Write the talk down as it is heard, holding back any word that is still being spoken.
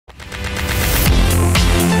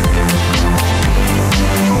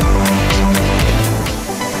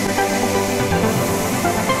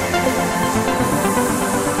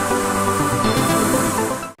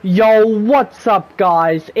Yo, what's up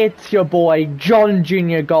guys? It's your boy John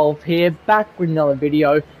Jr. Golf here, back with another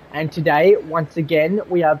video, and today, once again,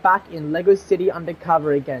 we are back in Lego City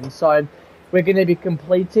Undercover again. So, we're going to be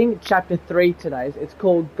completing Chapter 3 today. It's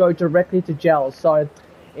called Go Directly to Jail. So,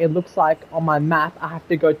 it looks like on my map, I have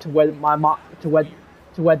to go to where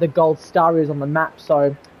where the gold star is on the map.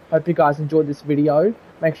 So, hope you guys enjoyed this video.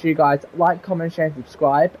 Make sure you guys like, comment, share, and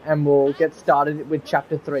subscribe, and we'll get started with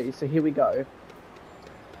Chapter 3. So, here we go.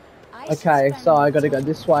 Okay, so I gotta go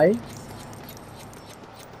this way.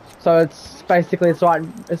 So it's basically it's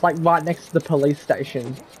like right next to the police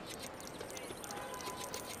station.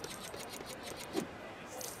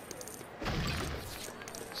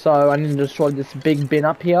 So I need to destroy this big bin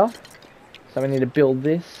up here. So we need to build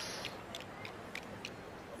this.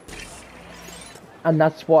 And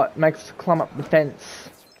that's what makes us climb up the fence.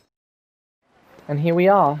 And here we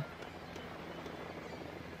are.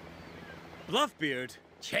 Bluffbeard.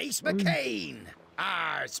 Chase McCain!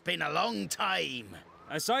 It's been a long time.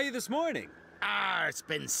 I saw you this morning. It's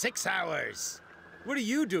been 6 hours. What are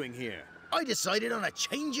you doing here? I decided on a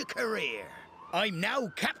change of career. I'm now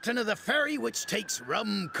captain of the ferry which takes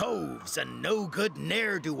rum coves and no-good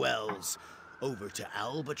ne'er-do-wells over to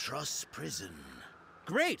Albatross Prison.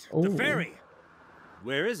 Great! Ooh. The ferry.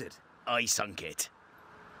 Where is it? I sunk it.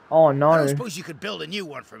 Oh no. I don't suppose you could build a new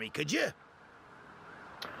one for me, could you?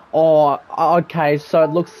 Oh, okay, so it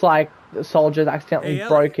looks like the soldiers accidentally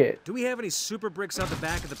broke it. Do we have any super bricks out the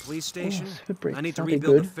back of the police station? Super bricks, I need to that'd be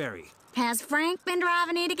rebuild good. the ferry. Has Frank been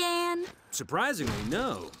driving it again? Surprisingly,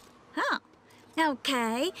 no. Huh.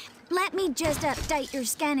 Okay. Let me just update your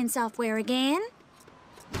scanning software again.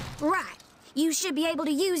 Right. You should be able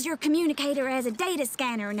to use your communicator as a data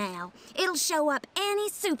scanner now. It'll show up any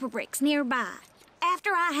super bricks nearby.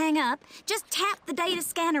 After I hang up, just tap the data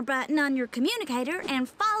scanner button on your communicator and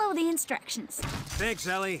follow the instructions. Thanks,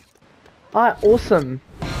 Ellie. Alright, awesome.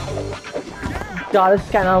 Data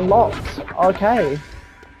scanner unlocked. Okay.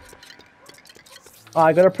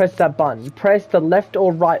 I gotta press that button. Press the left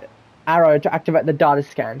or right arrow to activate the data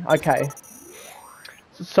scan. Okay.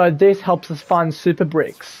 So this helps us find super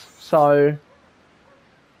bricks. So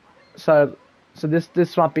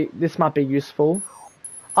this might be useful.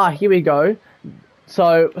 Here we go.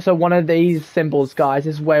 So one of these symbols, guys,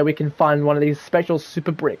 is where we can find one of these special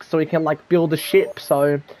super bricks, so we can like build a ship.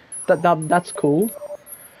 So that's cool.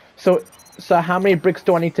 So how many bricks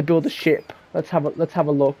do I need to build a ship? Let's have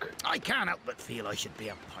a look. I can't help but feel I should be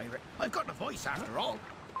a pirate. I've got the voice after all.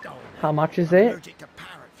 Oh, How much is I'm it? allergic to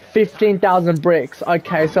parrot fish. 15,000 bricks.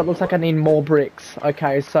 Okay, so it looks like I need more bricks.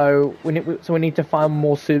 Okay, so we need to find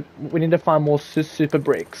more super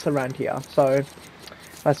bricks around here. So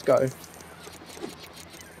let's go.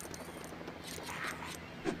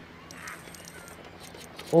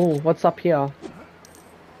 Oh, what's up here?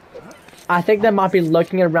 I think they might be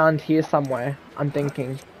lurking around here somewhere. I'm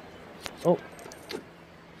thinking. Oh.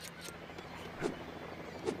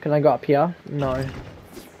 Can I go up here? No.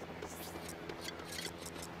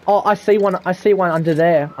 Oh, I see one under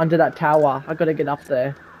there, under that tower. I gotta get up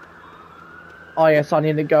there. Oh yes, I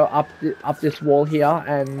need to go up this wall here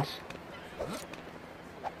and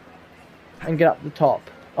get up the top.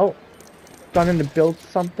 Oh, do I need to build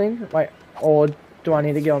something? Wait, or do I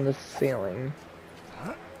need to get on the ceiling?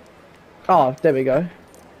 Oh, there we go.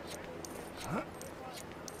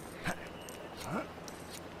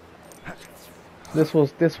 This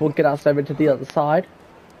will get us over to the other side.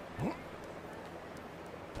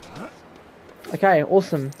 Okay,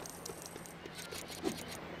 awesome.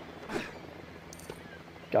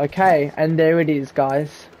 Okay, and there it is,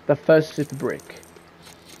 guys. The first super brick.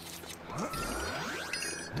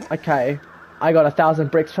 Okay, I got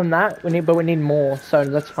 1,000 bricks from that. But we need more. So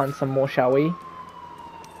let's find some more, shall we?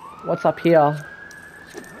 What's up here?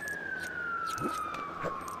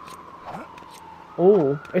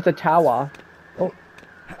 Oh, it's a tower. Oh.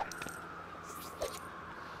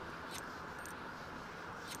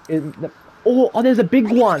 Oh, there's a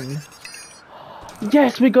big one.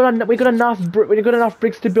 Yes, we got enough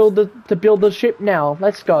bricks to build the ship now.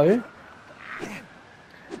 Let's go.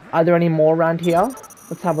 Are there any more around here?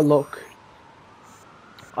 Let's have a look.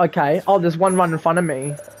 Okay. Oh, there's one right in front of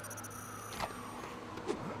me.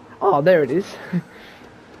 Oh, there it is.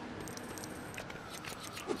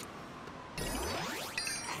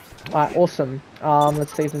 Alright, awesome.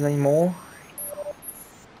 Let's see if there's any more.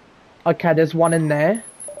 Okay, there's one in there.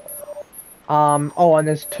 Oh, and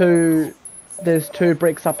there's two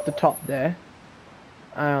bricks up the top there.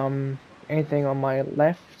 Anything on my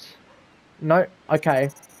left? No? Okay.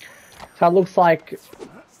 So it looks like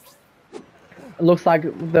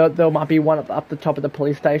there might be one up the top of the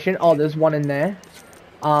police station. Oh, there's one in there.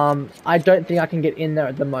 I don't think I can get in there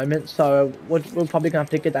at the moment, so we're probably gonna have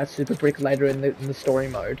to get that super brick later in the story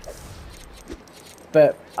mode.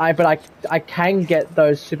 But I can get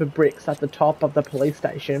those super bricks at the top of the police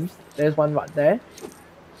station. There's one right there.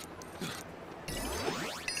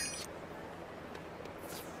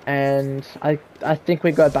 And I think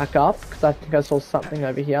we go back up because I think I saw something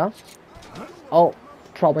over here. Oh,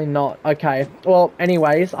 probably not. Okay. Well,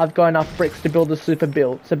 anyways, I've got enough bricks to build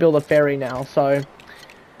a ferry now. So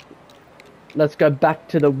let's go back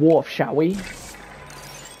to the wharf, shall we?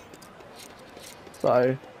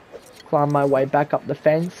 So climb my way back up the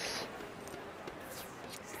fence.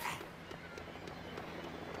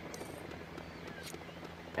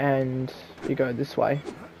 And you go this way.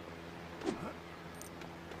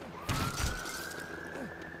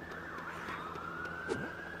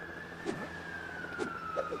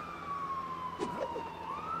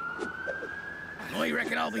 I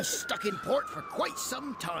reckon I'll be stuck in port for quite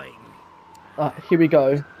some time. Here we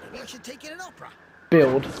go. Maybe I should take in an opera.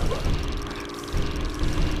 Build.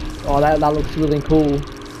 Oh, that looks really cool.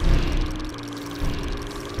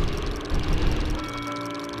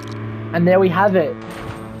 And there we have it.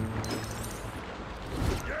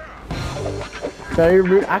 Ferry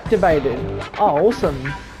route activated. Oh,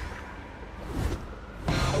 awesome.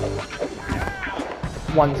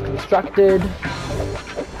 One's constructed.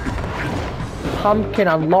 Pumpkin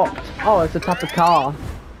unlocked. Oh, it's a type of car.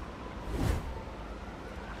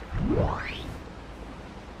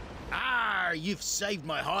 Ah, you've saved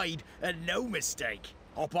my hide, and no mistake.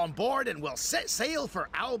 Hop on board and we'll set sail for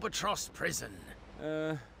Albatross Prison.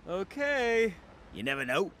 Okay. You never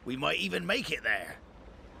know, we might even make it there.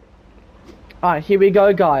 Alright, here we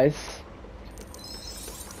go, guys.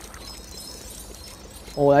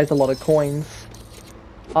 Oh, there's a lot of coins.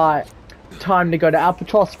 Alright, time to go to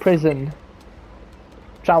Albatross Prison.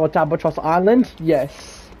 Travel to Albatross Island?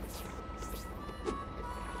 Yes.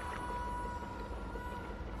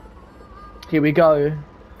 Here we go.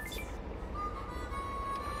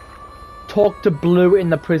 Talk to Blue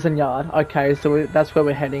in the prison yard. Okay, so that's where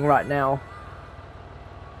we're heading right now.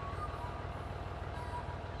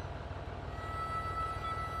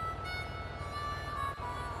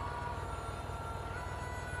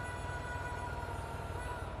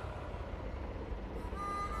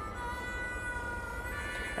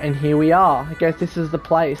 And here we are. I guess this is the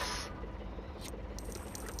place.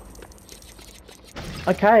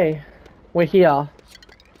 Okay, we're here.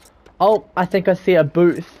 Oh, I think I see a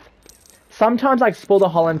booth. Sometimes I explore the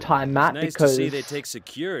whole entire map Nice because to see they take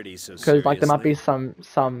security so seriously. like there might be some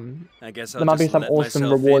I guess there might be some awesome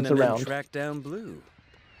rewards around. Track down Blue.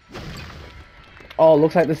 Oh,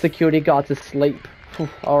 looks like the security guard's asleep.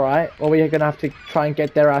 Alright, well we're gonna have to try and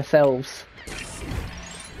get there ourselves.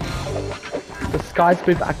 Disguise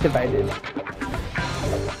booth activated.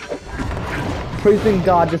 Prison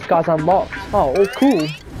guard disguise unlocked. Oh, cool.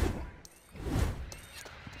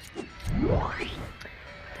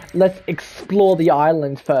 Let's explore the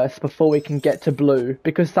island first before we can get to Blue,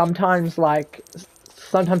 because sometimes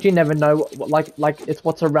you never know what, like it's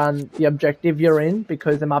what's around the objective you're in,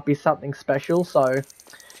 because there might be something special. So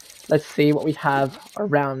let's see what we have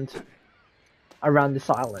around this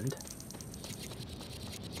island.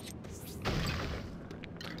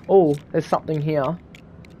 Oh, there's something here.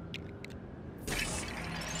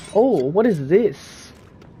 Oh, what is this?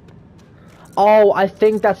 Oh, I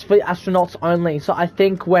think that's for astronauts only. So I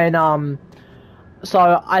think when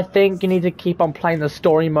so I think you need to keep on playing the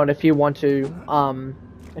story mode if you want to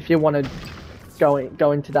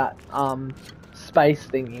go into that space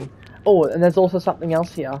thingy. Oh, and there's also something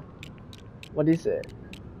else here. What is it?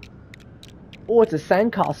 Oh, it's a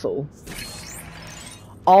sandcastle.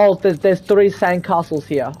 Oh, there's 3 sandcastles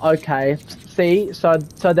here. Okay, see, so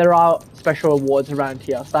there are special rewards around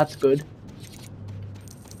here. So that's good.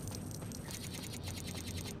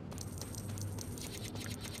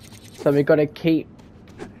 So we've got to keep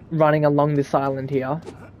running along this island here.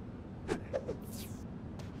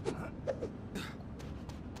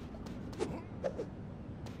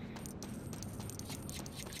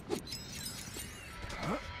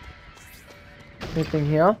 Anything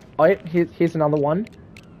here? Oh, here's another one.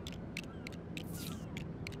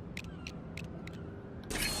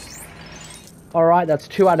 Alright, that's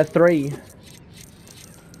 2 out of 3.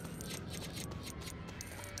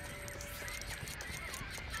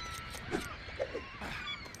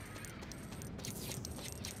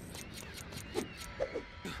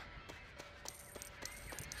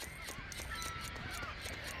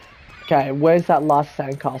 Okay, where's that last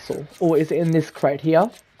sandcastle? Or is it in this crate here?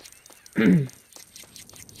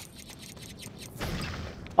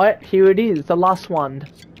 Oh, here it is, the last one.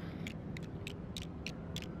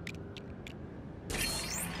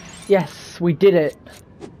 Yes, we did it.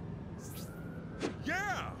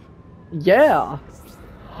 Yeah! Yeah.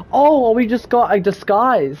 Oh, we just got a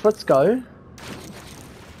disguise. Let's go.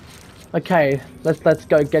 Okay, let's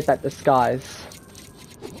go get that disguise.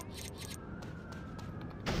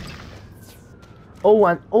 Oh,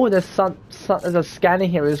 and oh, there's there's a scanner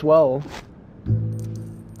here as well.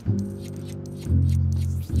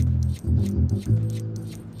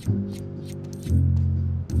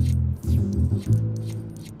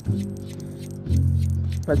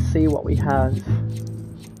 Let's see what we have.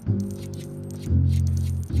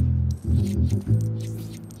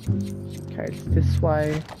 Okay, it's this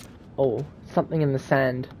way. Oh, something in the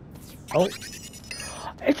sand. Oh,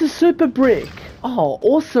 it's a super brick. Oh,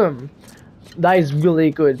 awesome. That is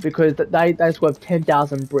really good because that's worth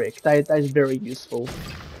 10,000 brick. That is very useful.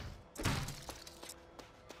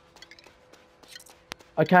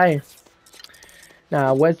 Okay.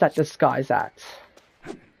 Now, where's that disguise at?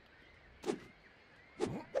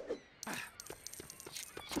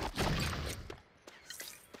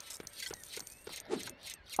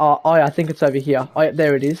 Oh, yeah, I think it's over here. Oh, yeah,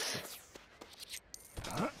 there it is.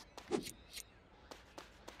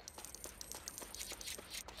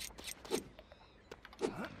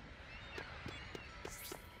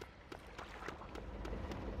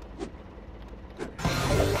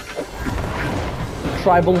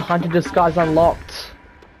 Tribal hunter disguise unlocked.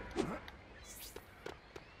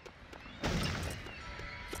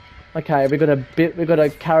 Okay, we gotta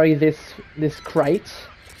carry this crate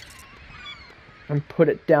and put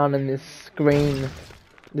it down in this green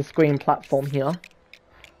platform here.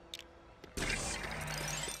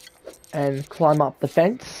 And climb up the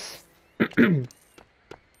fence.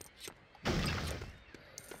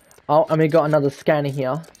 Oh, and we got another scanner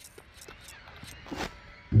here.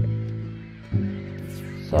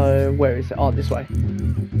 So, where is it? Oh, this way.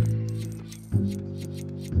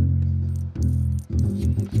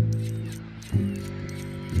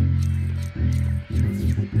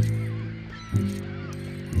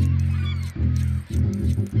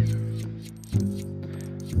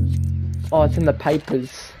 Oh, it's in the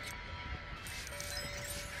papers.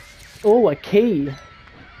 Oh, a key.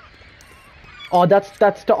 Oh, that's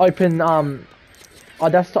to open oh,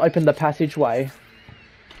 that's to open the passageway.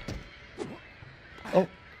 Oh,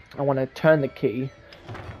 I want to turn the key.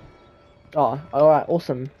 Oh, alright,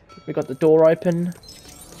 awesome. We got the door open.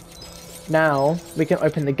 Now, we can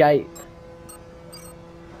open the gate.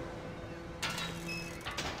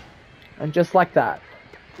 And just like that.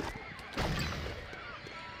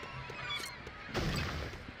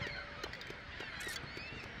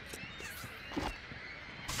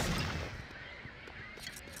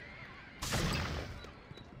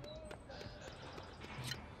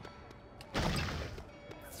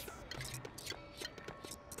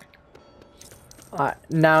 Alright,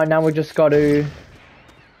 now we just got to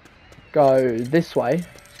go this way.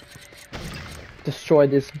 Destroy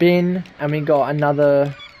this bin, and we got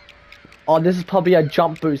another... Oh, this is probably a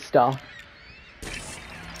jump booster.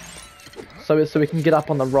 So we can get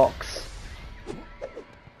up on the rocks.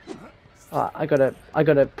 I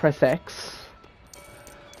gotta press X.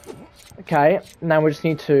 Okay, now we just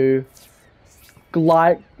need to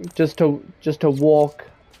glide, just to walk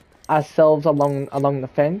ourselves along the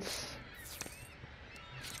fence.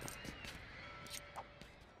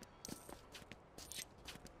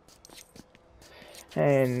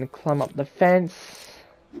 And climb up the fence.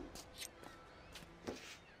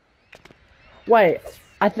 Wait,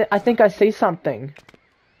 I think I see something.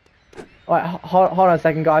 Wait, hold on a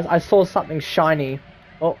second, guys. I saw something shiny.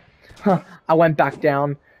 Oh, I went back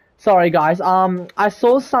down. Sorry, guys. I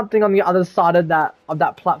saw something on the other side of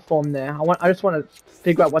that platform there. I just want to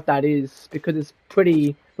figure out what that is because it's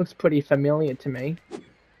looks pretty familiar to me.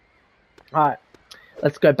 All right,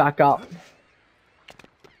 let's go back up.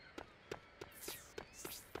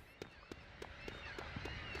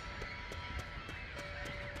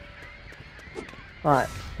 Alright,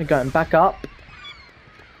 we're going back up.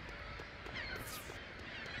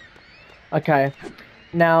 Okay,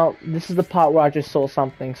 now this is the part where I just saw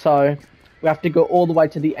something. So we have to go all the way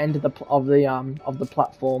to the end of the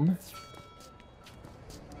platform.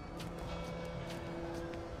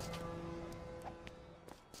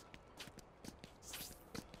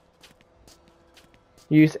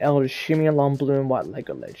 Use L to shimmy along blue and white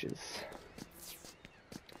Lego ledges.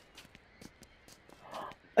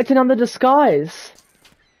 It's another disguise!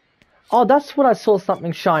 Oh, that's what I saw,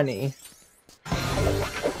 something shiny.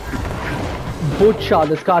 Butcher,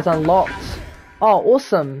 this guy's unlocked. Oh,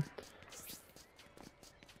 awesome.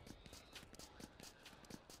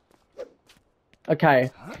 Okay.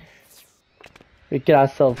 We get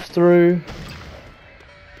ourselves through.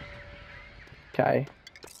 Okay.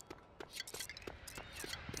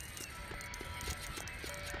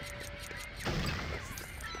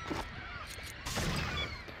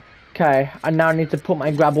 Okay, I now need to put my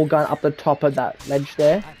grapple gun up the top of that ledge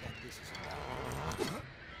there.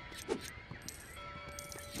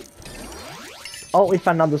 Oh, we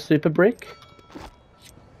found another super brick.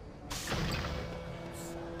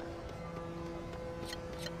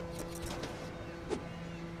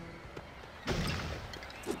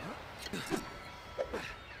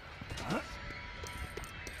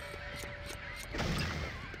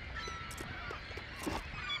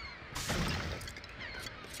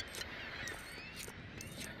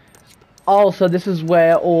 Oh, so this is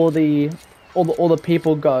where all the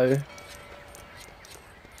people go.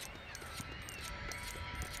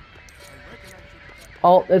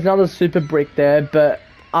 Oh, there's another super brick there, but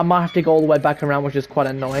I might have to go all the way back around, which is quite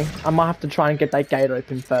annoying. I might have to try and get that gate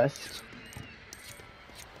open first.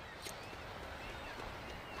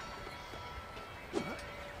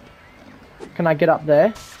 Can I get up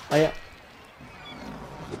there? Oh, yeah.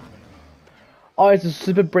 Oh, there's a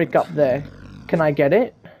super brick up there. Can I get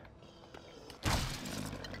it?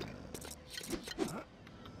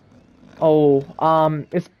 Oh,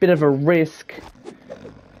 it's a bit of a risk.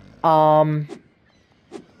 Oh,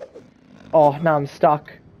 now I'm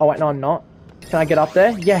stuck. Oh, wait, no, I'm not. Can I get up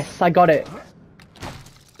there? Yes, I got it.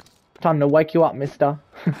 Time to wake you up, mister.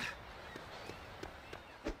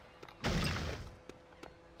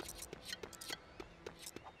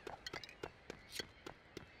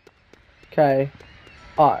 Okay.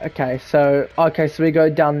 Oh, okay, so we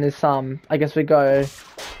go down this, I guess we go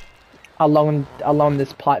along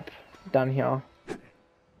this pipe down here.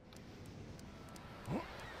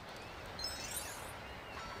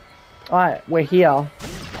 Alright, we're here.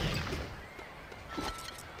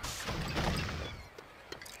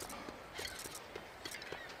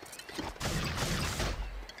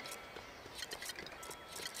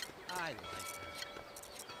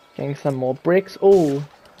 Getting some more bricks. Ooh,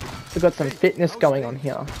 we've got some fitness going on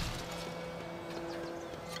here.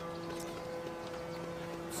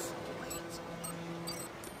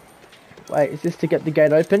 Wait, is this to get the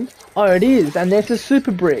gate open? Oh, it is, and there's a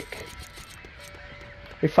super brick.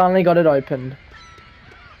 We finally got it opened.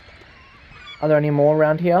 Are there any more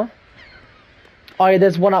around here? Oh, yeah,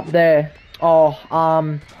 there's one up there. Oh,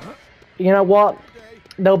 you know what?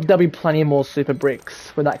 There'll be plenty more super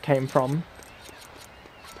bricks where that came from.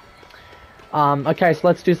 Okay, so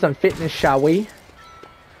let's do some fitness, shall we?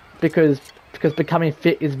 Because becoming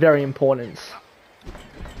fit is very important.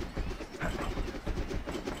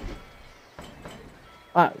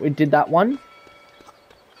 Alright, we did that one.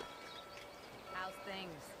 How's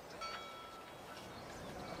things?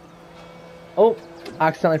 Oh, I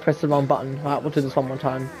accidentally pressed the wrong button. Alright, we'll do this one more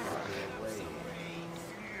time.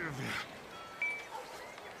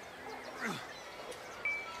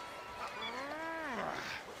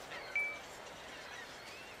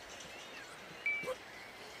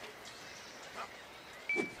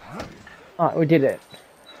 Alright, we did it.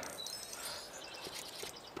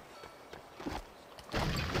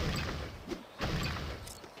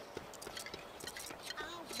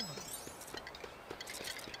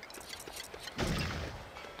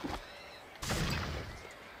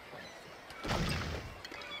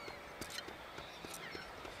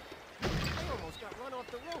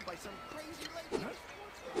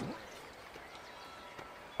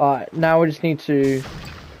 Alright, now we just need to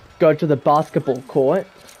go to the basketball court,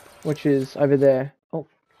 which is over there. Oh.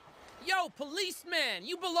 Yo, policeman,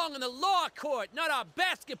 you belong in the law court, not our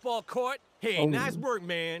basketball court. Hey, nice work,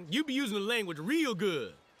 man. You be using the language real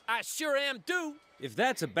good. I sure am, do. If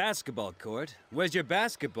that's a basketball court, where's your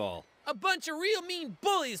basketball? A bunch of real mean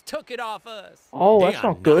bullies took it off us. Oh, that's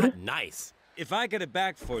not good. Not nice. If I get it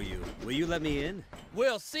back for you, will you let me in?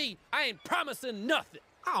 We'll see. I ain't promising nothing.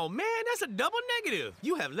 Oh, man, that's a double negative.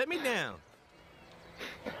 You have let me down.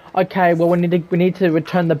 Okay, well we need to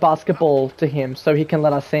return the basketball to him so he can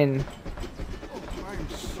let us in.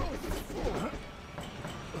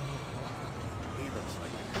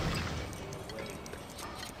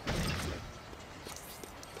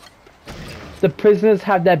 The prisoners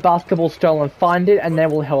have their basketball stolen. Find it and they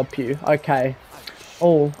will help you. Okay.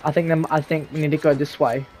 Oh, I think we need to go this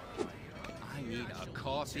way. I need a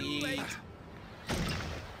coffee.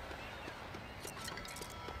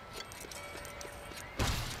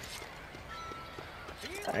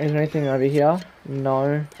 Is there anything over here?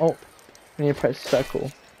 No. Oh, we need to press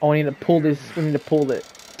circle. Oh, we need to pull this. We need to pull it.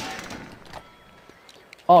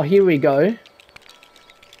 Oh, here we go.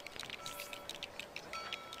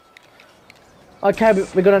 Okay,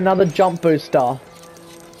 we got another jump booster.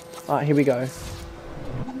 Alright, here we go.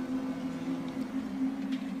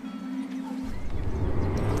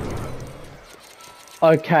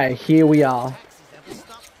 Okay, here we are.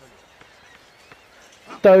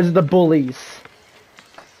 Those are the bullies.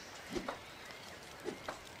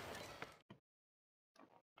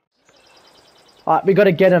 Alright, we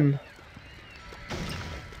gotta get him.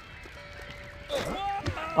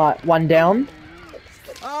 Alright, one down.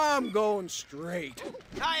 I'm going straight.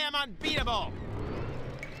 I am unbeatable.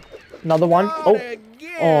 Another one. Oh,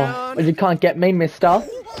 oh, but you can't get me, mister.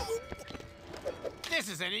 This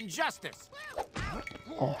is an injustice.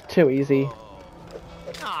 Oh, too easy.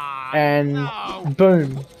 Aw, And no.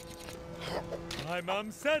 boom. My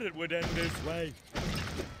mom said it would end this way.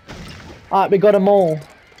 Alright, we got them all.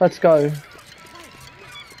 Let's go.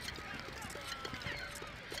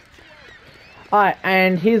 Alright,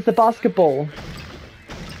 and here's the basketball.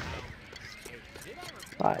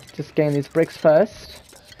 Alright, just getting these bricks first.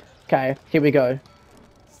 Okay, here we go.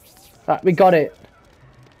 Alright, we got it.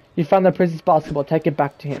 You found the prisoner's basketball. Take it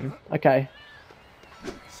back to him. Okay.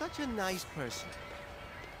 Such a nice person.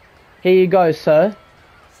 Here you go, sir.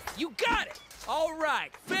 You got it. All right,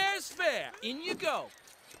 fair's fair. In you go.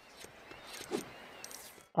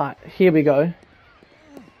 Alright, here we go.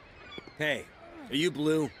 Hey, are you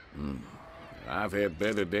Blue? I've had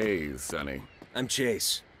better days, Sonny. I'm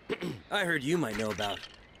Chase. I heard you might know about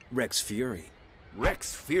Rex Fury.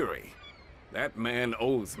 Rex Fury? That man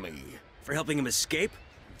owes me. For helping him escape?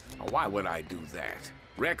 Why would I do that?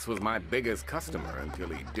 Rex was my biggest customer until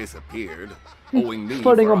he disappeared, owing me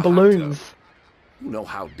Floating for on a hot balloons. tub. You know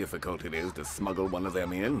how difficult it is to smuggle one of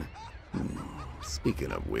them in?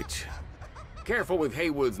 Speaking of which, careful with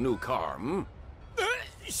Haywood's new car, hmm?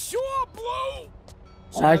 Sure, Blue.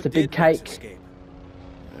 So Oh, how it's a big did Rex cake. escape?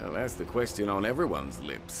 Well, that's the question on everyone's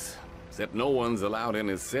lips. Except no one's allowed in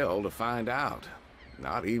his cell to find out.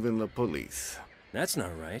 Not even the police. That's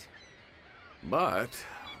not right. But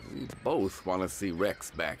we both want to see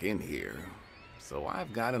Rex back in here. So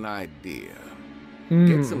I've got an idea.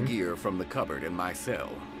 Get some gear from the cupboard in my cell.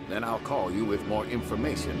 Then I'll call you with more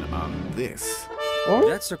information on this. What?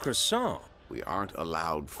 That's a croissant. We aren't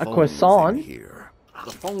allowed phones croissant? in here.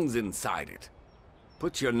 The phone's inside it.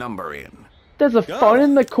 Put your number in. There's a phone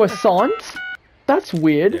in the croissant? That's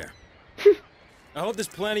weird. There. I hope this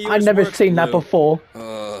plan of yours I've never works, seen that Blue. before.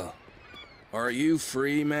 Are you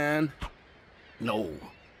free, man? No.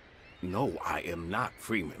 No, I am not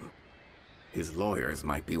Freeman. His lawyers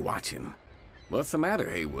might be watching. What's the matter,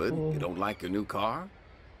 Haywood? You don't like your new car?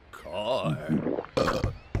 Car.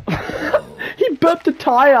 He burped a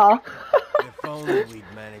tire. If only we'd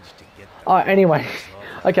managed to get the Alright, anyway.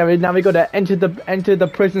 Okay, now we gotta enter the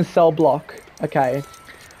prison cell block. Okay.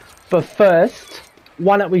 But first,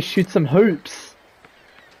 why don't we shoot some hoops?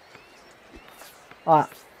 Alright.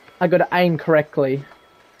 I gotta aim correctly.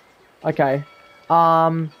 Okay.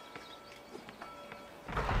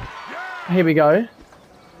 Here we go.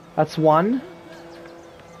 That's one.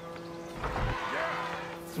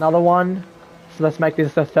 Another one. So let's make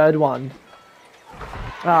this the third one.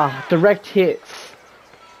 Ah, direct hits.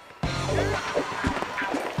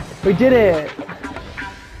 We did it!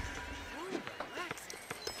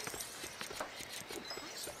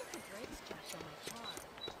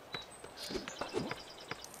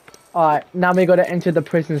 Alright, now we gotta enter the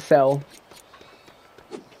prison cell.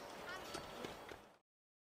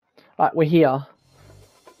 Alright, we're here.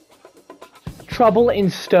 Trouble in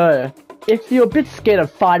stir. If you're a bit scared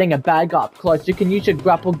of fighting a bag up close, you can use your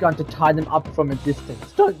grapple gun to tie them up from a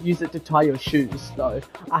distance. Don't use it to tie your shoes, though.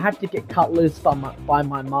 I had to get cut loose by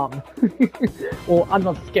my mum. Well, I'm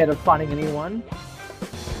not scared of fighting anyone.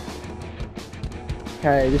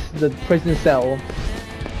 Okay, this is the prison cell.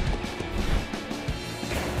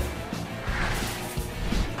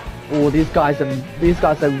 Oh, these guys are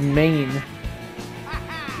mean.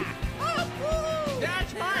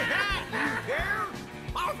 That's my hat, you care?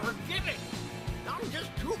 I'll forgive it. I'm just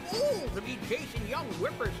too old to be chasing young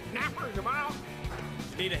whippersnappers about.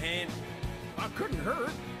 Need a hand? I couldn't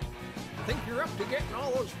hurt. Think you're up to getting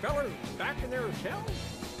all those fellers back in their cells?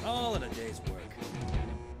 All in a day's work.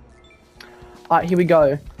 Alright, here we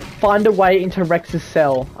go. Find a way into Rex's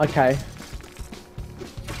cell. Okay.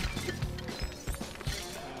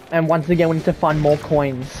 And once again, we need to find more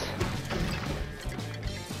coins.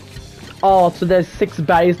 Oh, so there's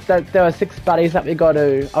there are 6 baddies that we got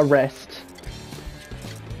to arrest.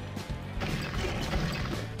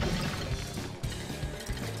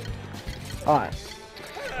 Alright.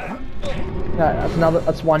 Okay,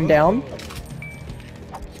 that's one down.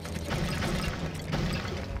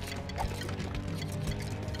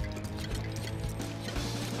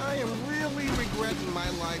 I am really regretting my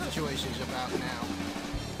life choices about now.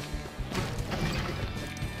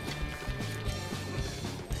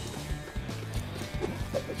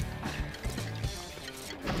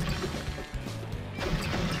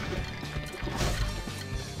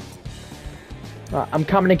 Right, I'm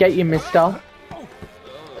coming to get you, mister.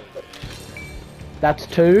 That's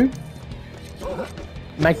 2.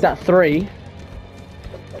 Make that 3.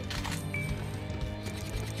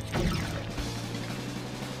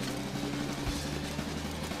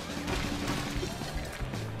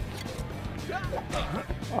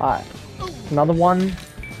 Alright, another one.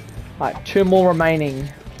 Alright, 2 more remaining.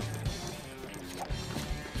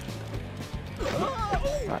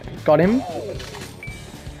 Alright, got him.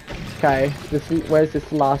 Okay, where's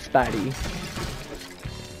this last baddie?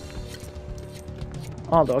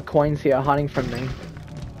 Oh, there are coins here hiding from me.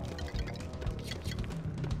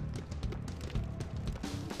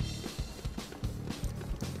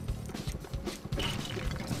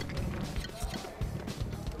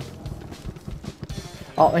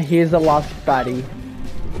 Oh, and here's the last baddie.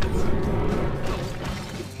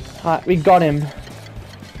 Alright, we got him.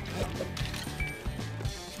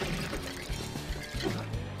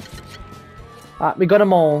 Alright, we got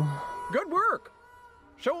them all. Good work.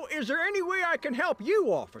 So, is there any way I can help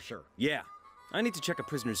you, officer? Yeah. I need to check a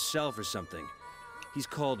prisoner's cell for something. He's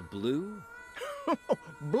called Blue?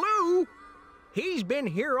 Blue? He's been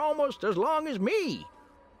here almost as long as me.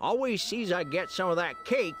 Always sees I get some of that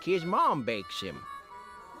cake his mom bakes him.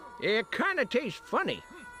 It kinda tastes funny.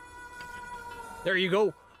 There you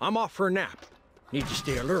go. I'm off for a nap. Need to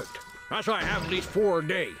stay alert. That's why I have at least 4 a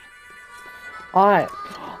day. Alright.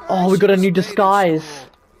 Oh, we got a new disguise.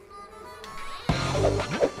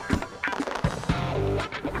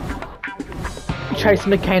 Chase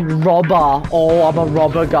McCain robber. Oh, I'm a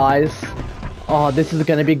robber, guys. Oh, this is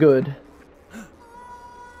gonna be good.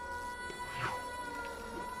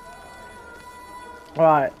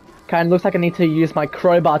 Alright. Okay, looks like I need to use my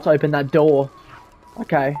crowbar to open that door.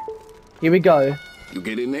 Okay. Here we go. You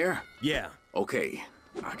get in there? Yeah. Okay.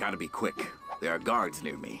 I gotta be quick. There are guards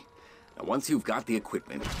near me. Now, once you've got the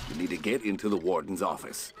equipment, you need to get into the warden's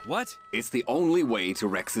office. What? It's the only way to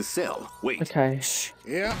Rex's cell. Wait. Okay.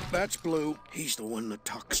 Yeah, that's Blue. He's the one that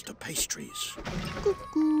talks to pastries.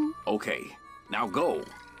 Okay. Now go.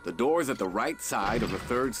 The door's at the right side of the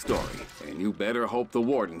 3rd story, and you better hope the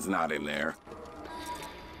warden's not in there.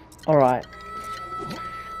 Alright.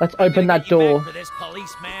 Let's open that door. For this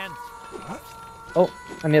policeman. Oh,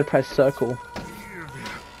 I need to press circle.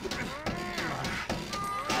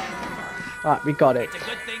 Alright, we got it. It's a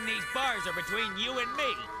good thing these bars are between you and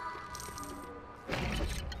me.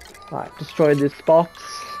 Alright, destroy this box.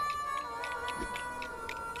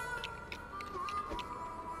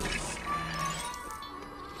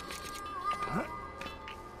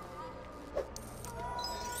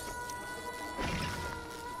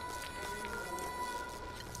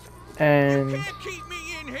 And Keep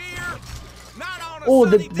me in here. Not on a oh,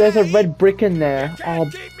 sunny there's a day. red brick in there. Oh,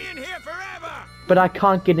 Keep me in here forever. but I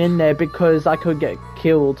can't get in there because I could get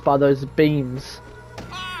killed by those beams.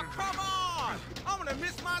 Ah, come on. I'm gonna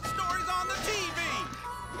miss my stories on the TV.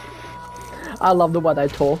 I love the way they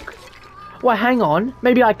talk. Well, hang on.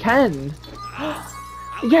 Maybe I can.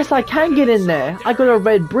 Yes, I can get in there. I got a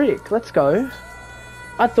red brick. Let's go.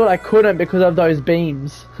 I thought I couldn't because of those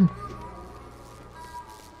beams.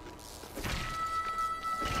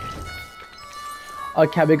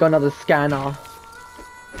 Okay, we got another scanner.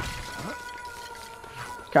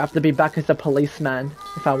 Okay, I have to be back as a policeman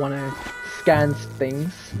if I want to scan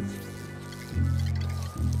things.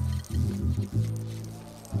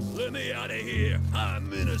 Let me out of here.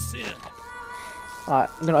 I'm innocent. Alright,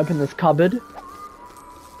 I'm gonna open this cupboard.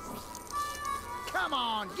 Come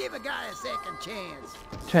on, give a guy a second chance.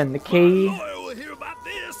 Turn the key. My lawyer will hear about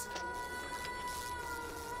this.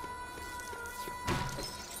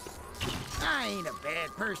 I ain't a bad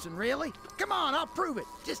person, really. Come on, I'll prove it.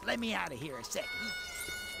 Just let me out of here a second.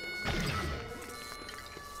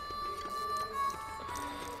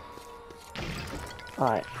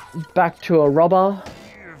 Alright, back to a robber.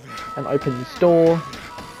 And open this door.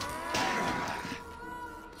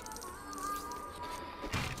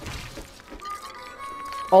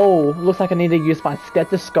 Oh, looks like I need to use my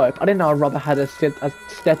stethoscope. I didn't know a robber had a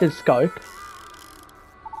stethoscope.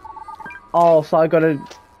 Oh, so I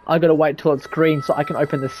gotta wait till it's green so I can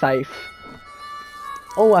open the safe.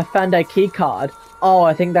 Oh, I found a key card. Oh,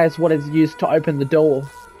 I think that's what is used to open the door.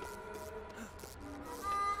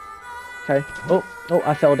 Okay. Oh,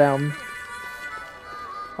 I fell down.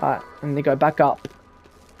 Alright, and then go back up.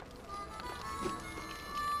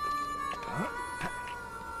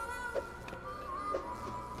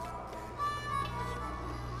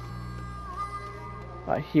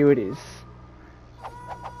 Right, here it is.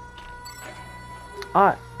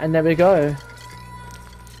 Alright, and there we go.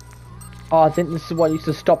 Oh, I think this is what used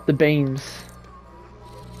to stop the beams.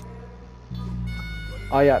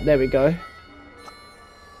 Oh yeah, there we go.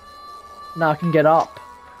 Now I can get up.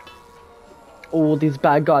 All these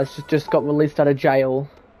bad guys just got released out of jail.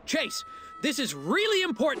 Chase, this is really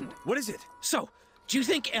important. What is it? So, do you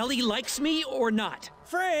think Ellie likes me or not?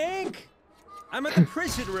 Frank! I'm at the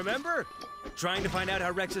prison, remember? Trying to find out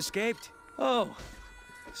how Rex escaped. Oh,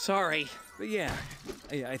 sorry. But yeah,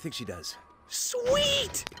 I think she does.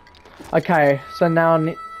 Sweet! Okay, so now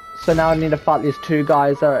I need to fight these two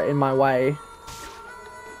guys that are in my way.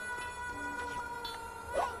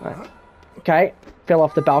 Right. Okay, fell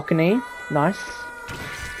off the balcony. Nice.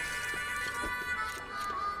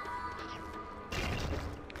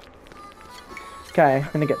 Okay,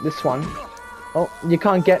 I'm gonna get this one. Oh, you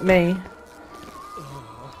can't get me.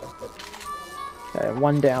 Okay,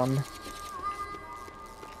 one down.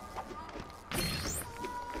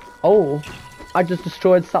 Oh, I just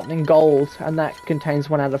destroyed something gold, and that contains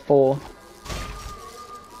 1 out of 4.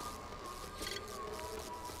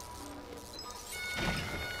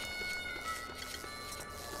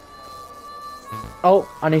 Oh,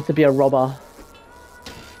 I need to be a robber.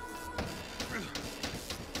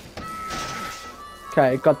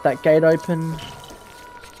 Okay, got that gate open.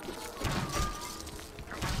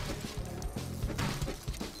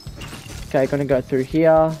 Okay, gonna go through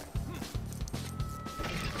here.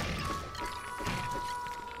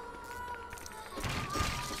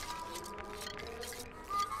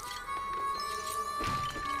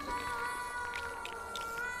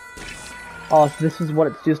 Oh, so this is what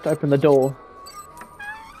it's just opened the door.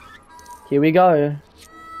 Here we go.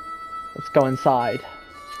 Let's go inside.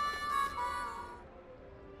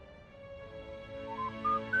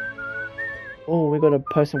 Oh, we got a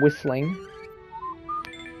person whistling.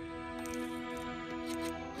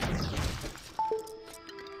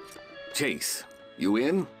 Chase, you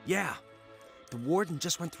in? Yeah. The warden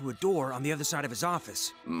just went through a door on the other side of his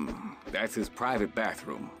office. That's his private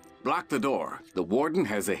bathroom. Block the door. The warden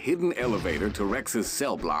has a hidden elevator to Rex's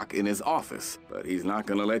cell block in his office, but he's not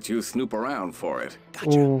gonna let you snoop around for it.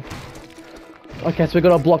 Gotcha. Ooh. Okay, so we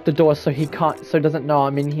gotta block the door so he doesn't know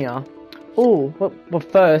I'm in here. Ooh, well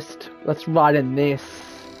first, let's ride in this.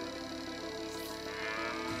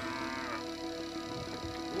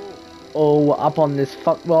 Oh, we're up on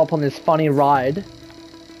this funny ride.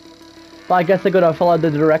 But I guess I gotta follow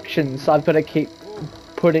the directions, so I've gotta keep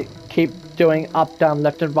doing up, down,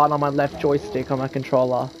 left and right on my left joystick on my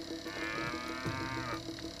controller.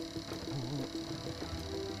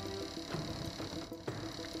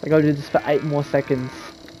 I gotta do this for 8 more seconds.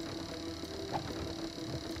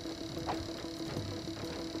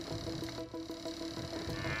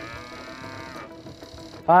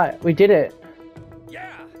 Alright, we did it. Yeah.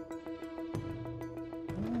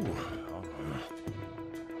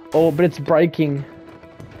 Oh, but it's breaking.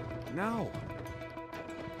 No.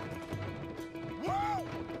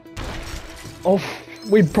 Oh,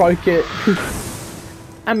 we broke it.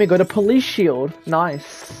 And we got a police shield.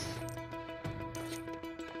 Nice.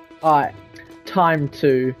 Alright, time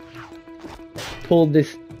to pull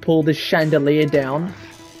this chandelier down.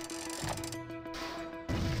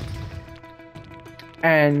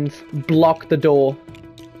 And block the door.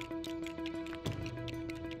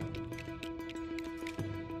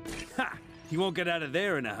 Ha! He won't get out of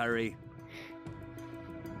there in a hurry.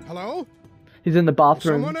 Hello? He's in the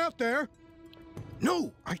bathroom. Someone out there?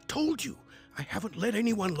 No, I told you. I haven't let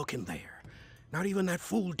anyone look in there. Not even that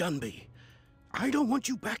fool Dunby. I don't want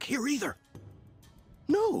you back here either.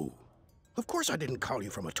 No. Of course I didn't call you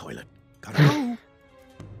from a toilet. Gotta go.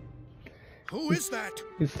 Who is that?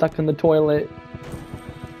 He's stuck in the toilet.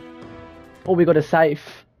 Oh, we got a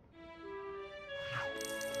safe.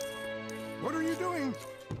 What are you doing?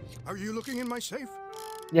 Are you looking in my safe?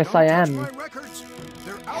 Yes, Don't I touch am. my records.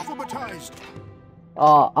 They're alphabetized.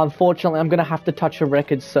 Unfortunately, I'm gonna have to touch your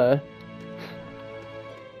records, sir.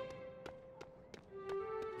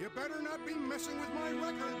 You better not be messing with my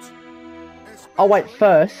records. Oh wait, Especially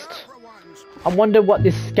first, the opera ones. I wonder what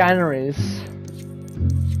this scanner is.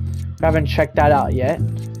 I haven't checked that out yet.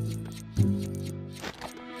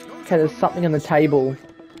 Okay, there's something on the table.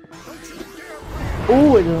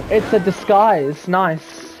 Ooh, it's a disguise.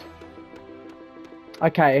 Nice.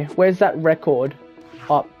 Okay, where's that record?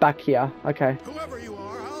 Oh, back here. Okay. Whoever you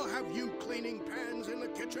are, I'll have you cleaning pans in the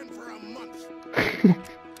kitchen for a month.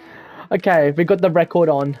 Okay, we got the record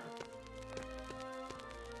on.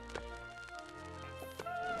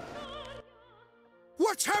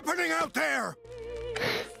 What's happening out there?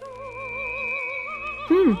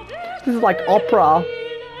 This is like opera.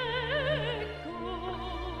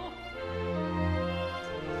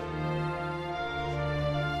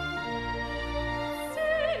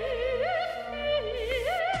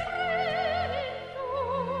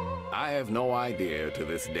 I have no idea to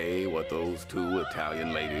this day what those two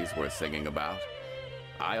Italian ladies were singing about.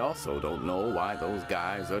 I also don't know why those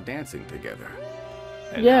guys are dancing together.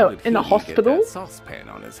 And Yeah, how did in the he get hospital? that saucepan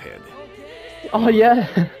on his head? Oh, yeah.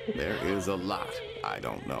 There is a lot I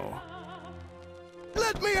don't know.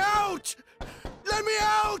 Let me out! Let me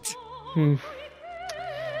out!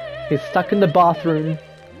 He's stuck in the bathroom.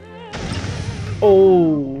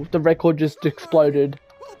 Oh, the record just exploded.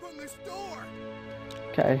 Open this door!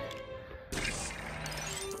 Okay.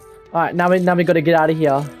 Alright, now we gotta get out of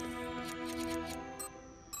here.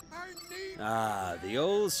 Ah, the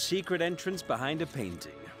old secret entrance behind a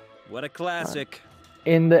painting. What a classic.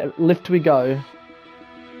 In the lift we go.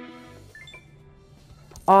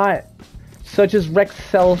 Alright. Search Rex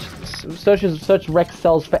cells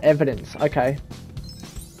for evidence. Okay.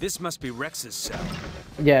 This must be Rex's cell.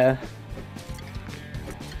 Yeah.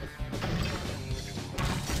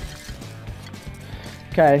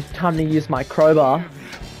 Okay, time to use my crowbar.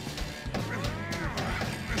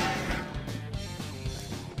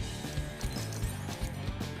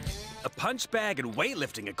 A punch bag and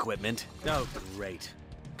weightlifting equipment? Oh, great.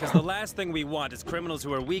 Because the last thing we want is criminals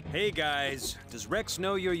who are weak. Hey, guys, does Rex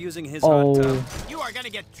know you're using his hot tub? You are gonna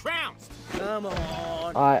get trounced. Come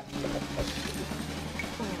on. Alright.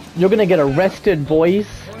 You're gonna get arrested, boys.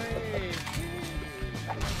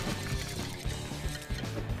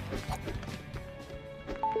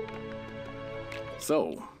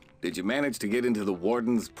 So, did you manage to get into the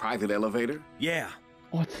warden's private elevator? Yeah.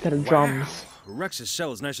 Oh, it's got drums. Wow. Rex's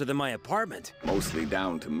cell is nicer than my apartment. Mostly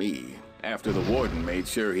down to me, after the warden made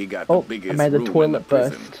sure he got Oh, the biggest I made the room in toilet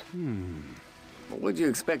prison. burst. What'd you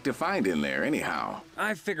expect to find in there, anyhow?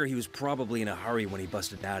 I figure he was probably in a hurry when he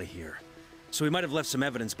busted out of here. So he might have left some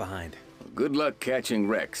evidence behind. Good luck catching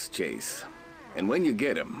Rex, Chase. And when you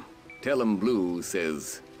get him, tell him Blue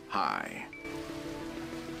says hi.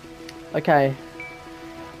 Okay.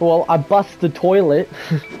 Well, I bust the toilet.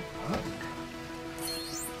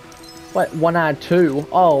 Wait, 1 out of 2.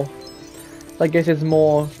 Oh. I guess there's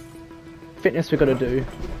more fitness we gotta do.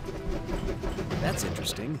 That's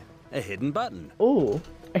interesting. A hidden button. Oh,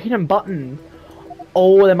 a hidden button.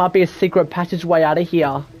 Oh, there might be a secret passageway out of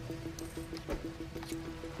here.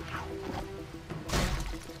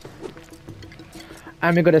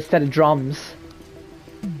 And we got a set of drums.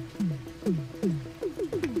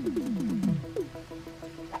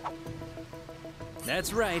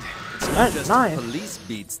 That's right. It's not just nice. police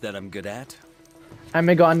beats that I'm good at. And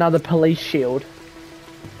we got another police shield.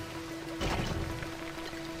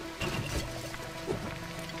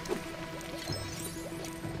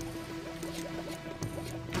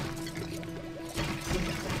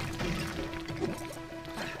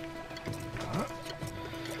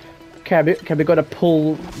 Okay, we gotta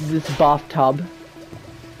pull this bathtub.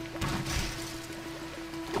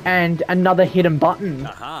 And another hidden button.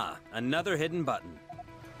 Aha, another hidden button.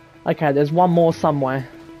 Okay, there's one more somewhere.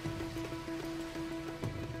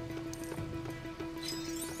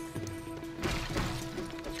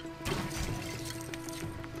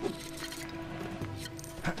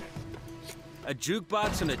 A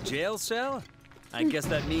jukebox in a jail cell? I guess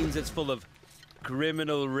that means it's full of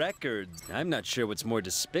criminal records. I'm not sure what's more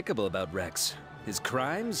despicable about Rex. His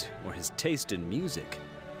crimes or his taste in music?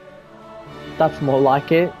 That's more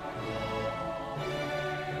like it.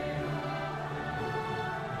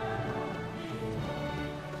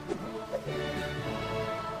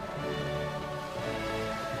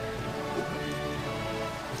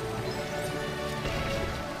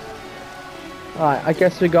 Alright, I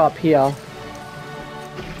guess we go up here.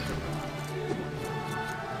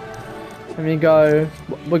 And we go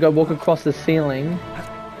walk across the ceiling.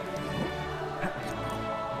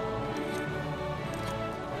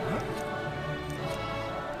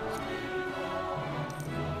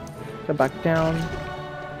 Go back down.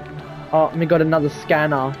 Oh, and we got another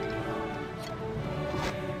scanner.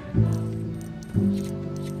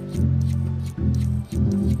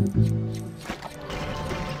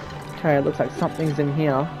 Okay, it looks like something's in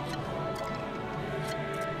here.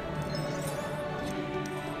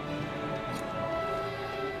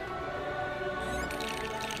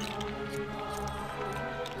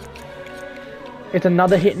 It's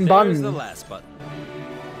another hidden There's button. the last button.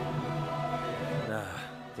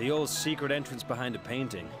 The old secret entrance behind a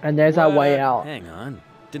painting. And there's our way out. Hang on.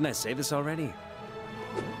 Didn't I say this already?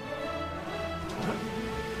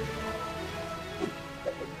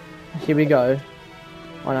 Here we go.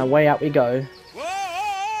 On our way out we go.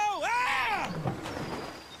 Whoa! Ah!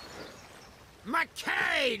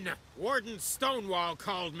 McCain! Warden Stonewall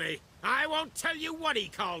called me. I won't tell you what he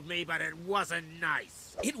called me, but it wasn't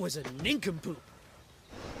nice. It was a nincompoop.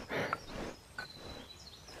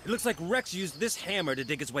 looks like Rex used this hammer to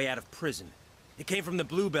dig his way out of prison. It came from the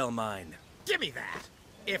Bluebell mine. Give me that.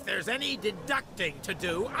 If there's any deducting to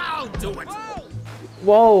do, I'll do it.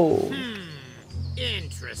 Whoa.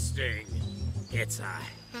 Interesting. It's a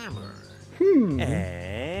hammer.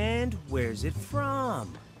 And where's it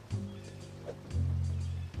from?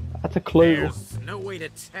 That's a clue. There's no way to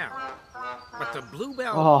tell. But the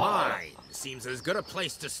Bluebell Oh. mine seems as good a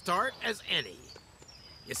place to start as any.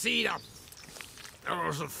 You see, there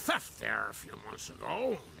was a theft there a few months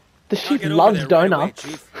ago. The I'll sheep get over loves there right away, donuts.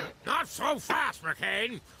 Chief. Not so fast,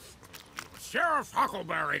 McCain. Sheriff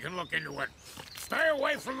Huckleberry can look into it. Stay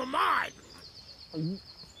away from the mine.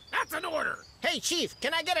 That's an order. Hey, Chief,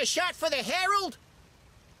 can I get a shot for the Herald?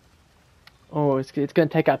 Oh, it's gonna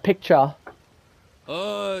take a picture.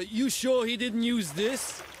 You sure he didn't use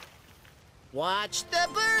this? Watch the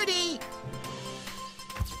birdie.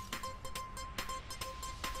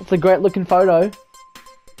 It's a great looking photo.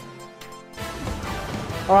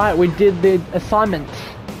 Alright, we did the assignment.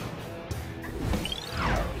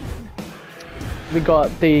 We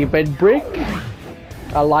got the red brick.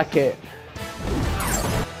 I like it.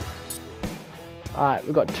 Alright,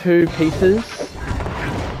 we got 2 pieces.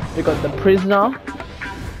 We got the prisoner.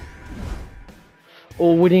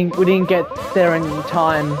 Oh, we didn't get there in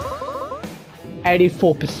time.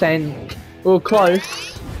 84%. We were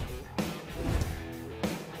close.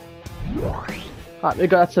 Alright, we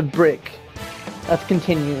got some brick. Let's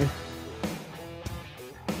continue.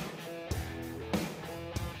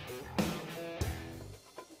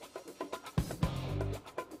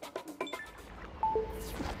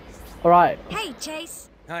 Alright. Hey, Chase.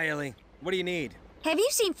 Hi, Ellie. What do you need? Have you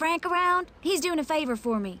seen Frank around? He's doing a favor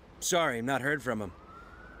for me. Sorry, not heard from him.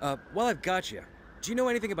 While I've got you, do you know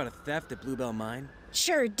anything about a theft at Bluebell Mine?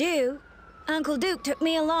 Sure do. Uncle Duke took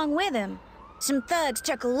me along with him. Some thugs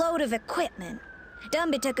took a load of equipment.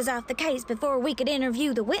 Dumby took us off the case before we could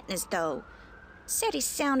interview the witness, though. Said he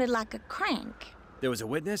sounded like a crank. There was a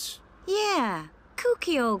witness? Yeah,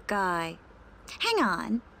 kooky old guy. Hang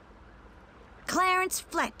on. Clarence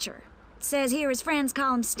Fletcher. Says here his friends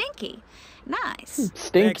call him Stinky. Nice.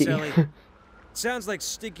 Stinky. Thanks, Ellie. Sounds like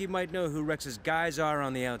Stinky might know who Rex's guys are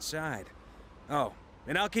on the outside. Oh,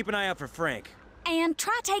 and I'll keep an eye out for Frank. And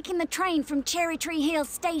try taking the train from Cherry Tree Hill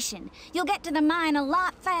Station. You'll get to the mine a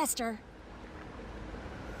lot faster.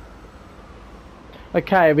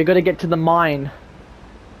 Okay, we gotta get to the mine.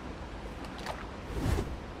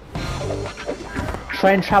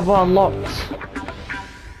 Train travel unlocked.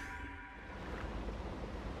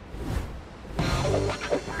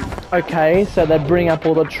 Okay, so they bring up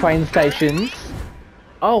all the train stations.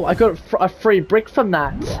 Oh, I got a free brick from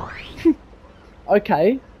that.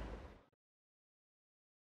 Okay.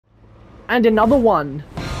 And another one.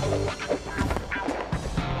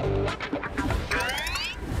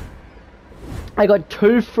 I got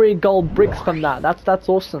 2 free gold bricks from that. That's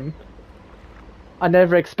awesome. I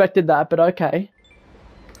never expected that, but okay.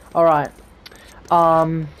 Alright.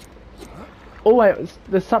 Oh wait,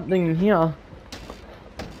 there's something in here.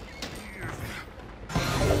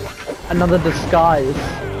 Another disguise.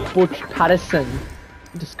 Butch Patterson.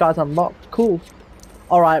 Disguise unlocked. Cool.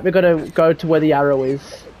 Alright, we gotta go to where the arrow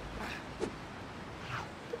is.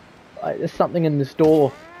 Wait, there's something in this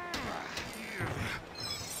door.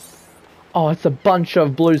 Oh, it's a bunch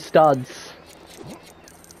of blue studs.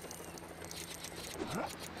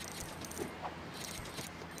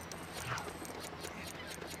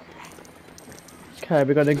 Okay,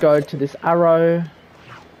 we're gonna go to this arrow.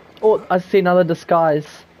 Oh, I see another disguise.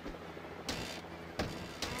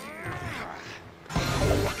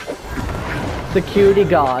 Security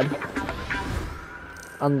guard.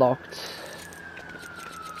 Unlocked.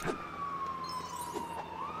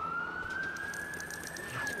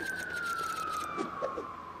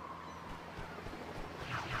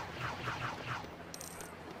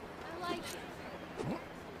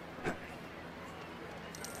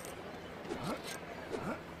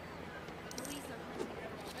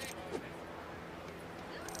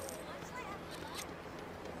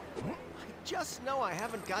 Just know I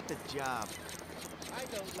haven't got the job. I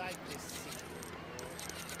don't like this scene.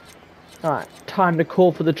 Alright, time to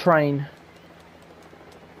call for the train.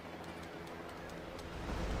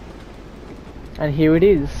 And here it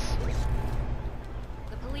is.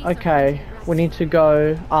 Okay, we need to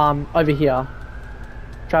go over here.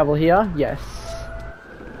 Travel here? Yes.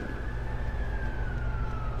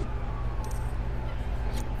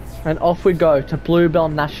 And off we go to Bluebell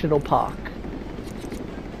National Park.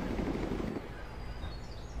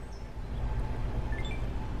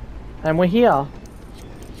 And we're here.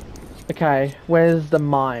 Okay, where's the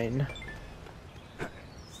mine?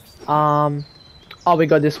 Oh, we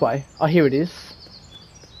go this way. Oh, here it is.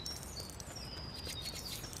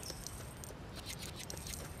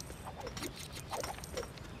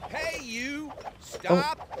 Hey, you!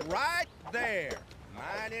 Stop right there.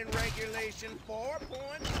 Mining regulation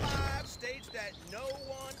 4.5 states that no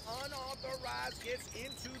one unauthorized gets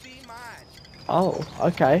into the mine. Oh,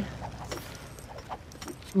 okay.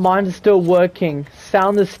 Mine is still working.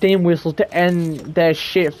 Sound the steam whistle to end their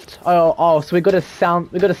shift. Oh, so we gotta sound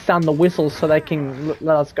the whistles so they can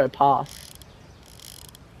let us go past.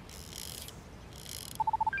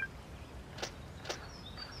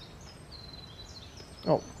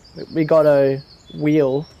 Oh, we got a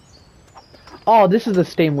wheel. Oh, this is the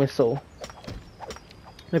steam whistle.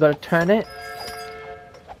 We gotta turn it.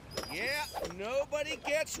 Yeah, nobody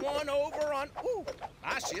gets one over on. Ooh,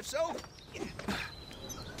 my shift's over.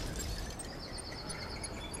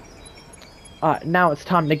 Alright, now it's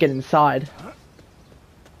time to get inside.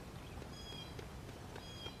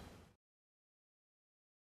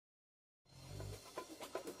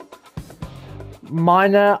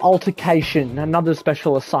 Minor altercation, another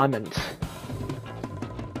special assignment.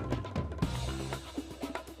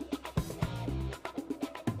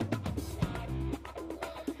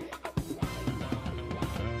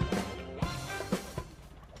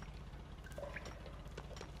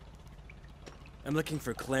 I'm looking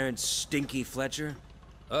for Clarence Stinky Fletcher.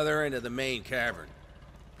 Other end of the main cavern.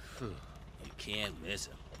 Phew, you can't miss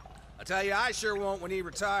him. I tell you, I sure won't when he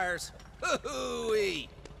retires. Hoo-hoo-wee!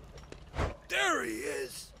 There he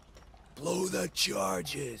is. Blow the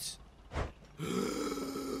charges.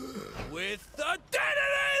 With the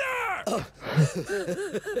detonator!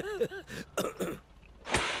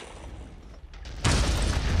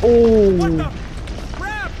 Oh,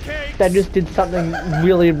 that just did something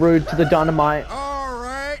really rude to the dynamite. All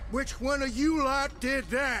right, which one of you lot did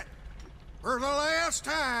that? For the last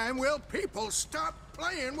time, will people stop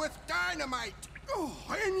playing with dynamite? Oh,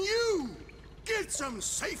 and you! Get some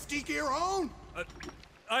safety gear on!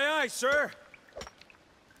 Aye, aye, sir.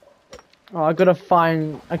 Oh, I gotta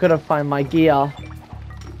find my gear.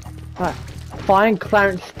 Alright, find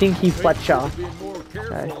Clarence Stinky Fletcher.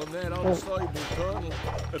 Okay.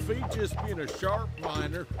 If he'd just been a sharp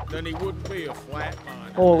miner, then he wouldn't be a flat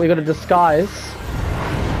miner. Oh, we got a disguise.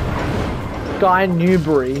 Guy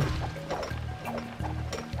Newbury.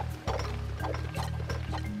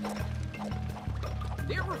 Did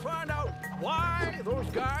you ever find out why those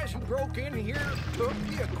guys who broke in here took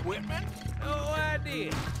the equipment? Oh, I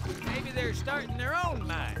did. Maybe they're starting their own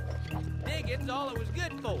mine. Digging's all it was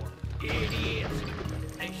good for. It is.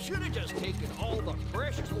 They should have just taken all the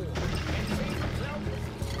fresh ore and saved themselves.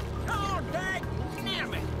 Oh,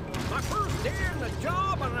 dang-nabbit! My first day in the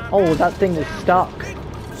job and I'm... Oh, that thing is stuck.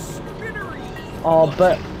 Oh,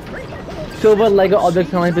 but silver Lego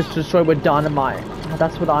objects can only be destroyed with dynamite. Oh,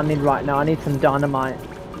 that's what I need right now. I need some dynamite.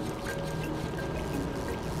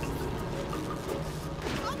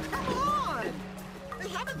 Oh, come on! They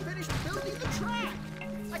haven't finished building the track.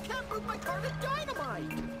 I can't move my car to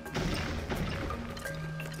dynamite.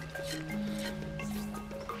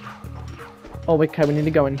 Oh, okay, we need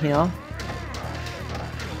to go in here.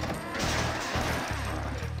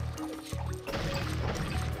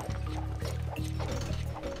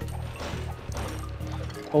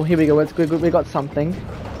 Oh, here we go. It's good. We got something.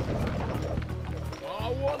 I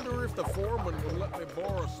wonder if the foreman will let me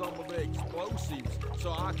borrow some of the explosives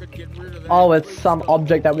so I could get rid of that. Oh, it's some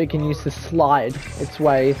object that we can use to slide its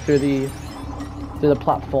way through the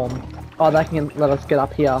platform. Oh, that can let us get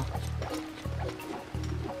up here.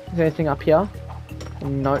 Is there anything up here?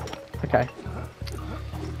 Nope. Okay.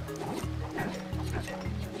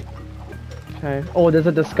 Okay. Oh, there's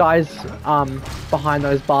a disguise behind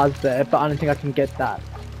those bars there, but I don't think I can get that.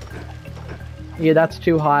 Yeah, that's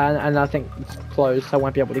too high, and I think it's closed, so I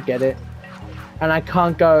won't be able to get it. And I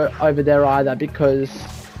can't go over there either because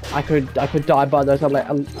I could die by those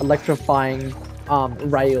electrifying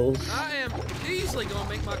rails. I am easily gonna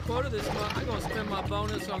make my quota this month. I'm gonna spend my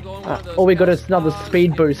bonus on going one of those. Oh, we got another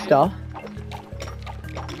speed booster.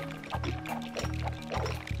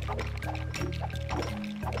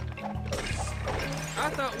 I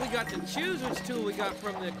thought we got to choose which tool we got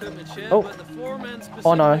from the equipment shed, Oh. but the foreman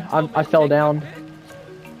specifically Oh no, told me I to fell take my down. pick.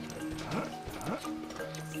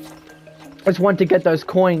 I just want to get those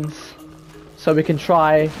coins so we can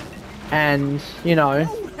try and, you know,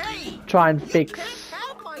 try and fix,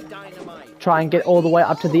 try and get all the way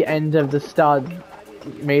up to the end of the stud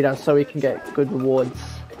meter so we can get good rewards.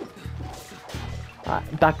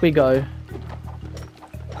 Alright, back we go.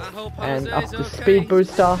 I hope And up Jose's the okay. speed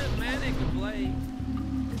booster. He's a man who can play.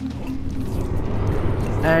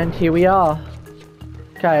 And here we are.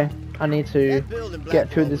 Okay, I need to That building get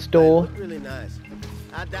through Blackwell this was door. looked really nice.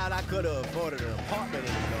 I doubt I could have afforded an apartment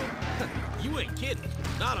in it though. You ain't kidding.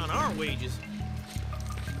 Not on our wages.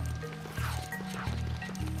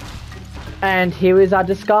 And here is our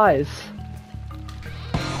disguise.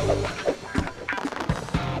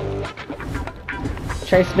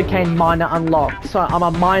 Chase McCain miner unlocked. So I'm a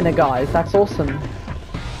miner, guys. That's awesome.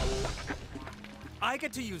 I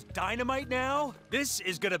get to use dynamite now? This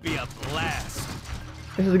is gonna be a blast.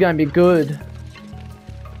 This is gonna be good.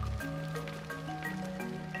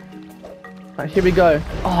 Right, here we go.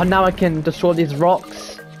 Oh, now I can destroy these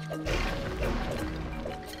rocks.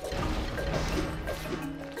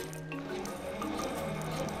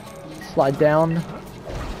 Slide down.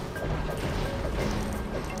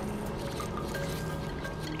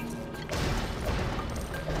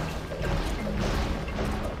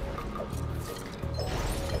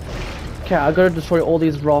 Okay, I gotta destroy all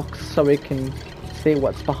these rocks so we can see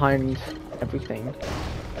what's behind everything.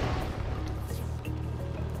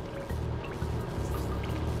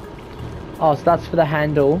 Oh, so that's for the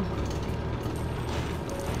handle.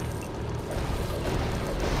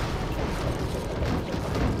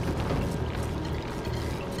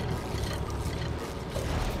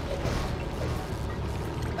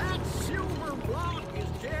 That silver block is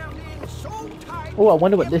jammed in so tight. Oh, I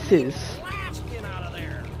wonder what this is. Blasting out of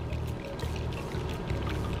there.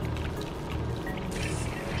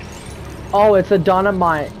 Oh, it's a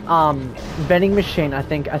dynamite vending machine, I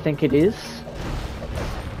think it is.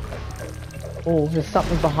 Oh, there's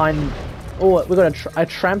something behind. Oh, we got a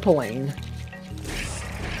trampoline.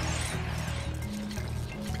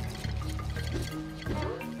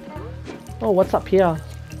 Oh, what's up here?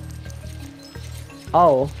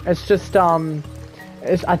 Oh, it's just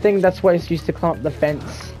I think that's what it's used to climb up the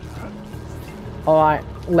fence. All right,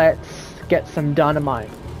 let's get some dynamite.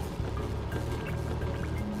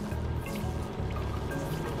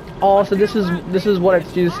 Oh, so this is what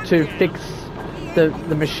it's used to fix the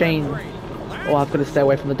machine. Oh, I've got to stay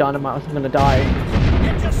away from the dynamite. I'm gonna die.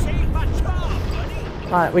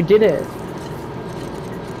 Alright, we did it.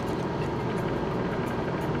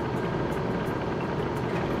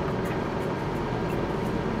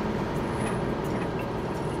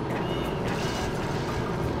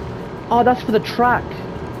 Oh, that's for the track.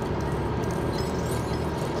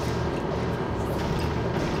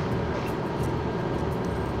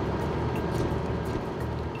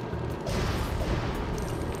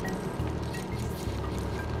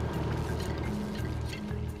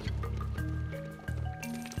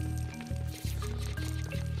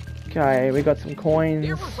 Okay, we got some coins.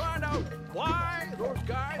 You ever find out why those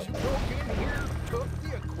guys who broke in here took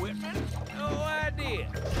the equipment? No idea.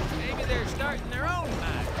 Maybe they're starting their own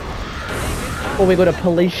mine. Oh, we got a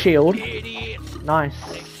police shield. Idiots. Nice.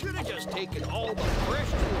 They should have just taken all the fresh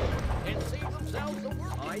tools and saved themselves the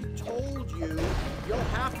work. I told you, you'll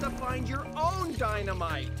have to find your own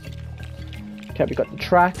dynamite. Okay, we got the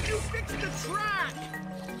track. You fixed the track.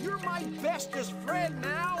 You're my bestest friend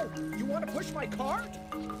now. You want to push my cart?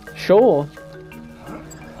 Sure.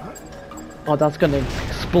 Oh, that's gonna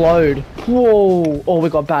explode. Whoa! Oh, we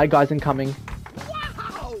got bad guys incoming.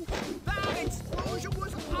 Wow! That explosion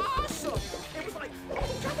was awesome! It was like...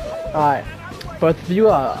 Alright. Both of you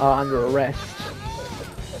are under arrest.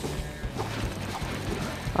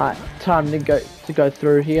 Alright, time to go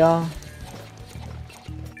through here.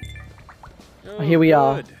 Oh, here we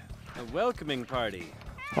are. Good. A welcoming party.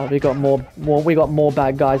 Oh, we got more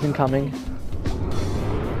bad guys incoming.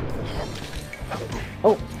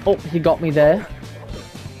 Oh, he got me there.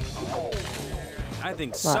 I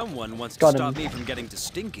think someone wants to Got stop him. me from getting to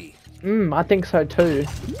Stinky. I think so too.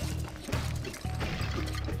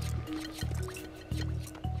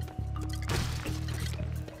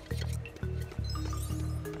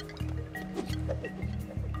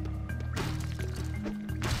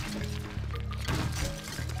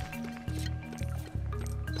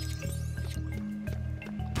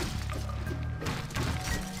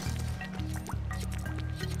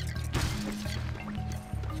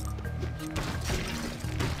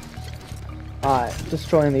 Alright,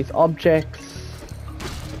 destroying these objects.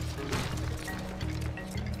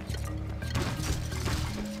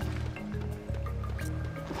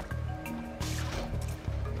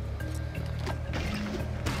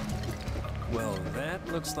 Well, that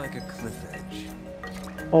looks like a cliff edge.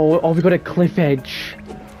 Oh, we got a cliff edge.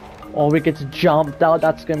 Oh, we get to jump.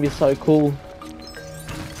 That's gonna be so cool.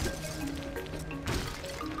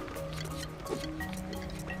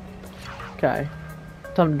 Okay.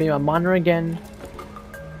 Time to be my miner again.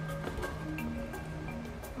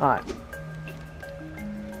 Alright.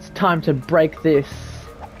 It's time to break this.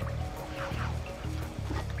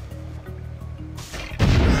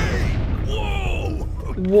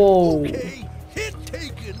 Whoa. Okay, hit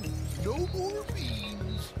taken. No more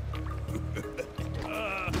beans.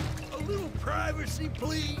 A little privacy,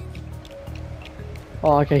 please.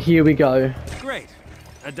 Oh, okay, here we go. Great.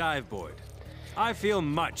 A dive board. I feel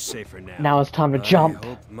much safer now. Now it's time to jump. I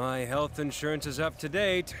hope my health insurance is up to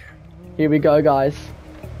date. Here we go, guys.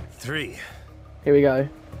 3, Here we go.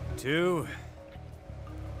 2,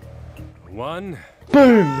 1.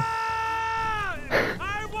 Boom!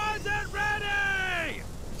 I wasn't ready!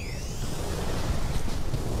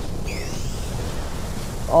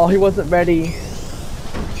 Oh, he wasn't ready.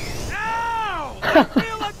 Ow! I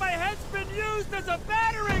feel like my head's been used as a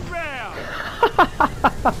battering ram!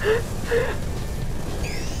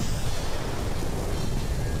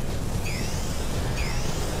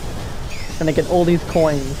 Gonna get all these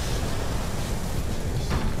coins.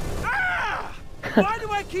 Ah! Why do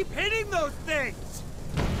I keep hitting those things?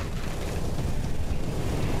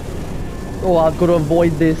 Oh, I've got to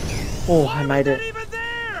avoid this. Oh, I made it. Even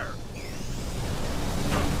there?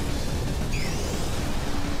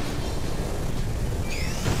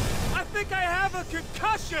 I think I have a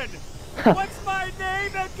concussion. What's my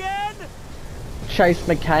name again? Chase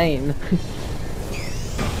McCain.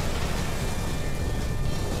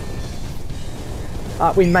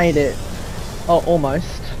 We made it. Oh,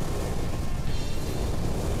 almost.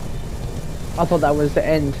 I thought that was the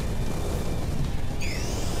end.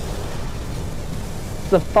 It's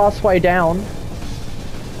the fast way down.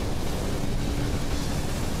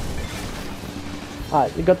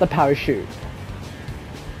 Alright, you got the parachute.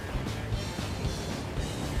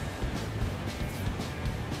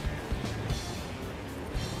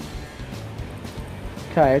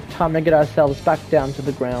 Okay, time to get ourselves back down to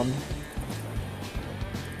the ground.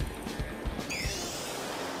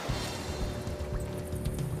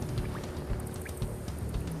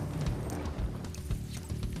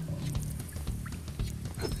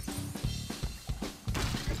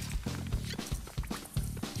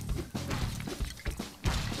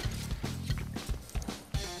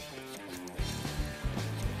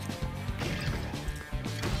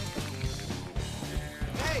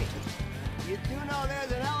 Hey, you do know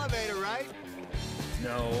there's an elevator, right?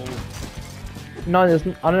 No. No,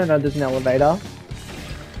 I don't know there's an elevator.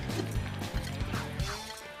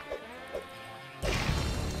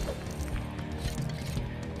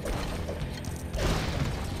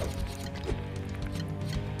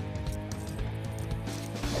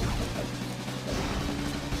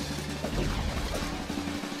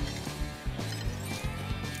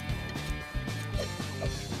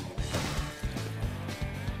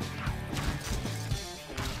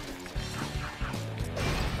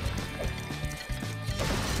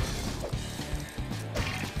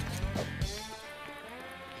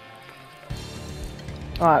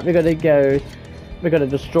 Alright, we gotta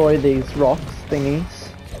destroy these rocks thingies.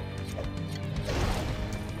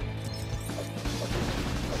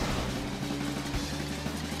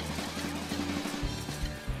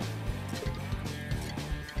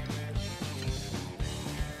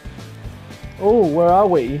 Oh, where are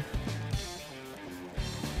we?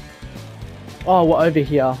 Oh, we're over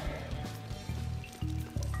here.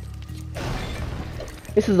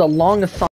 This is a long assignment.